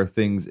say, there are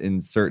things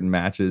in certain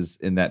matches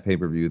in that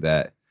pay-per-view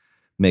that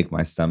make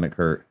my stomach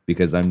hurt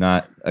because I'm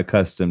not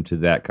accustomed to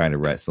that kind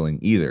of wrestling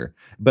either.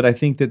 But I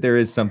think that there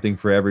is something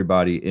for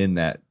everybody in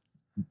that.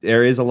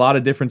 There is a lot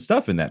of different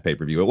stuff in that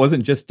pay-per-view. It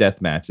wasn't just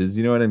death matches.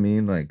 You know what I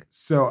mean? Like,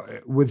 so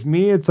with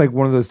me, it's like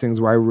one of those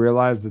things where I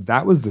realized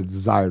that was the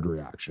desired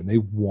reaction. They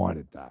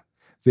wanted that.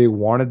 They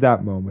wanted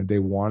that moment. They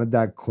wanted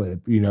that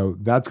clip. You know,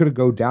 that's going to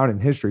go down in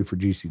history for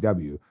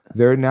GCW.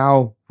 They're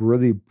now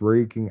really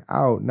breaking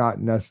out,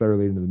 not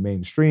necessarily into the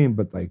mainstream,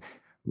 but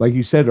like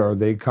you said, are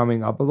they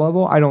coming up a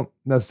level? I don't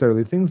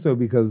necessarily think so,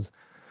 because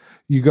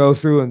you go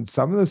through and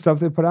some of the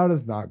stuff they put out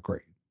is not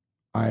great.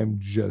 I'm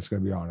just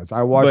going to be honest.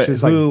 I watched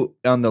this. Who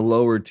on the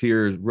lower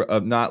tiers,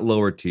 not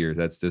lower tiers,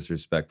 that's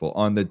disrespectful.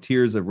 On the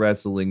tiers of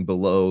wrestling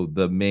below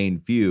the main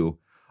few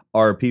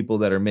are people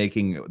that are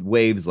making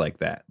waves like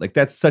that. Like,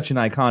 that's such an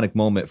iconic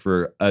moment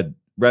for a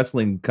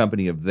wrestling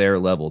company of their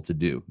level to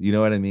do. You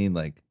know what I mean?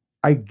 Like,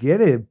 I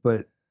get it,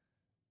 but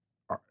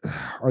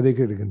are they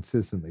going to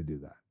consistently do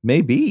that?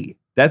 Maybe.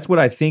 That's what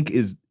I think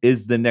is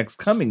the next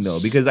coming, though,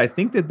 because I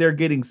think that they're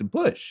getting some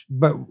push.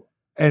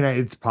 And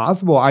it's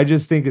possible. I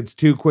just think it's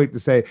too quick to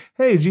say,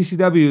 hey,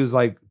 GCW is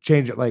like,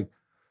 change it. Like,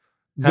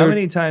 how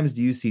many times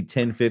do you see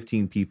 10,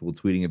 15 people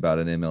tweeting about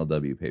an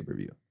MLW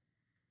pay-per-view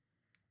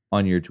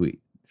on your tweet,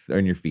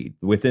 on your feed,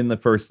 within the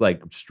first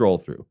like stroll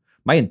through?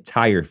 My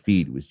entire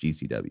feed was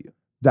GCW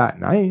that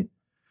night.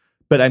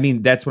 But I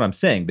mean, that's what I'm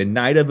saying. The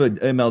night of an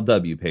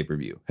MLW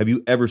pay-per-view. Have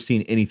you ever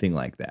seen anything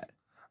like that?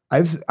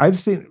 I've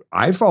seen,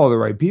 I follow the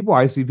right people.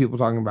 I see people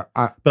talking about,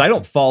 but I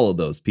don't follow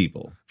those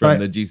people from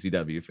the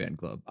GCW fan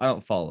club. I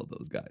don't follow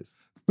those guys.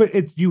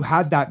 But you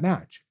had that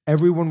match.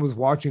 Everyone was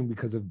watching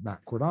because of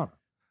Matt Cardona.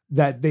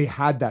 That they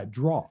had that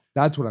draw.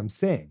 That's what I'm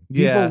saying.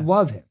 People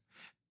love him.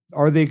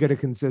 Are they going to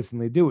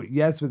consistently do it?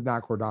 Yes, with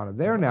Matt Cardona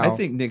there now. I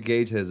think Nick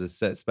Gage has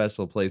a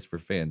special place for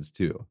fans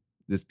too.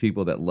 Just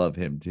people that love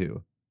him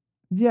too.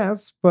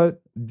 Yes,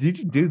 but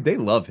dude, they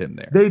love him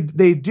there.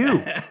 They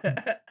do.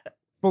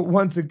 But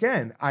once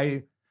again,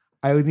 I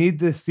need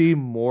to see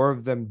more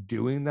of them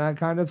doing that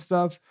kind of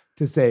stuff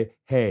to say,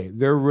 hey,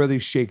 they're really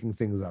shaking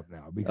things up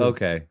now. Because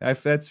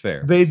that's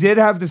fair. They did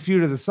have the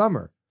feud of the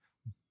summer,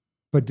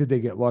 but did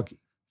they get lucky?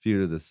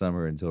 Feud of the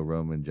summer until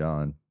Roman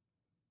John.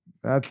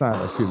 That's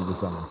not a feud of the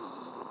summer.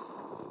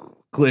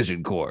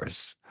 Collision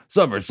Course.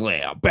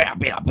 SummerSlam. Bam,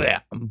 bam, bam.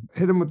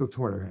 Hit him with the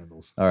Twitter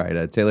handles. All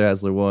right. Taylor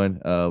Hasler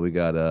won. We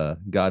got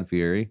God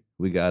Fury.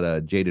 We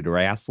got Jaded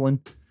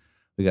Wrestling.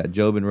 We got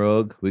Jobin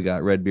Rogue. We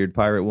got Redbeard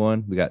Pirate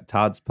 1. We got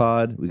Todd's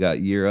Pod. We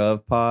got Year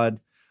of Pod.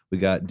 We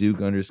got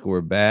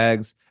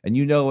Duke_Bags. And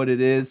you know what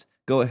it is.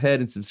 Go ahead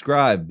and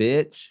subscribe,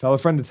 bitch. Tell a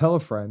friend to tell a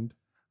friend.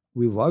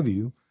 We love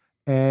you.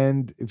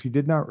 And if you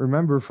did not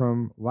remember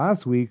from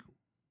last week,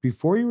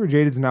 Before You Were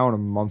Jaded is now on a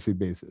monthly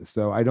basis.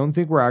 So I don't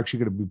think we're actually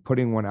going to be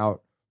putting one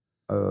out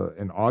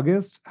in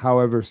August.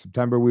 However,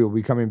 September, we will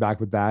be coming back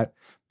with that.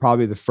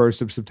 Probably the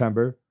 1st of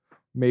September.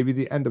 Maybe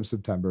the end of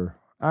September.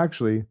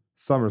 Actually,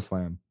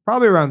 SummerSlam.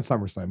 Probably around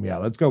SummerSlam. Yeah,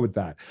 let's go with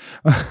that.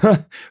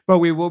 But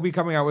we will be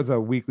coming out with a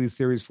weekly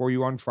series for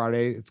you on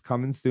Friday. It's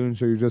coming soon,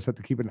 so you just have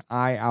to keep an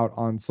eye out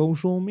on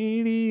social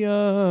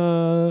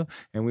media.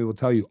 And we will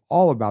tell you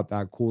all about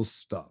that cool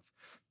stuff.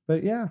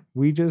 But yeah,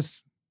 we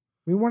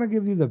want to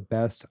give you the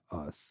best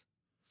us.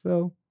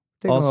 So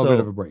take a little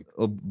bit of a break.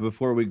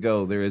 Before we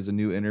go, there is a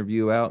new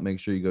interview out. Make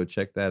sure you go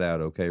check that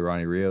out. Okay,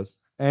 Ronnie Rios.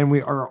 And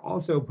we are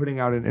also putting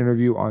out an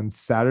interview on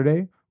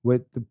Saturday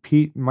with the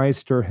Pete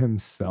Meister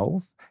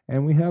himself.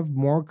 And we have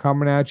more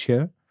coming at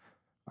you.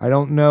 I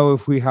don't know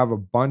if we have a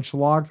bunch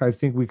locked. I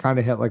think we kind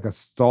of hit like a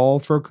stall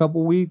for a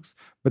couple weeks,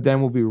 but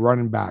then we'll be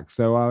running back.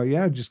 So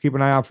yeah, just keep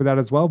an eye out for that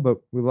as well. But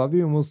we love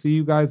you, and we'll see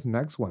you guys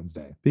next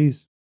Wednesday.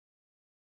 Peace.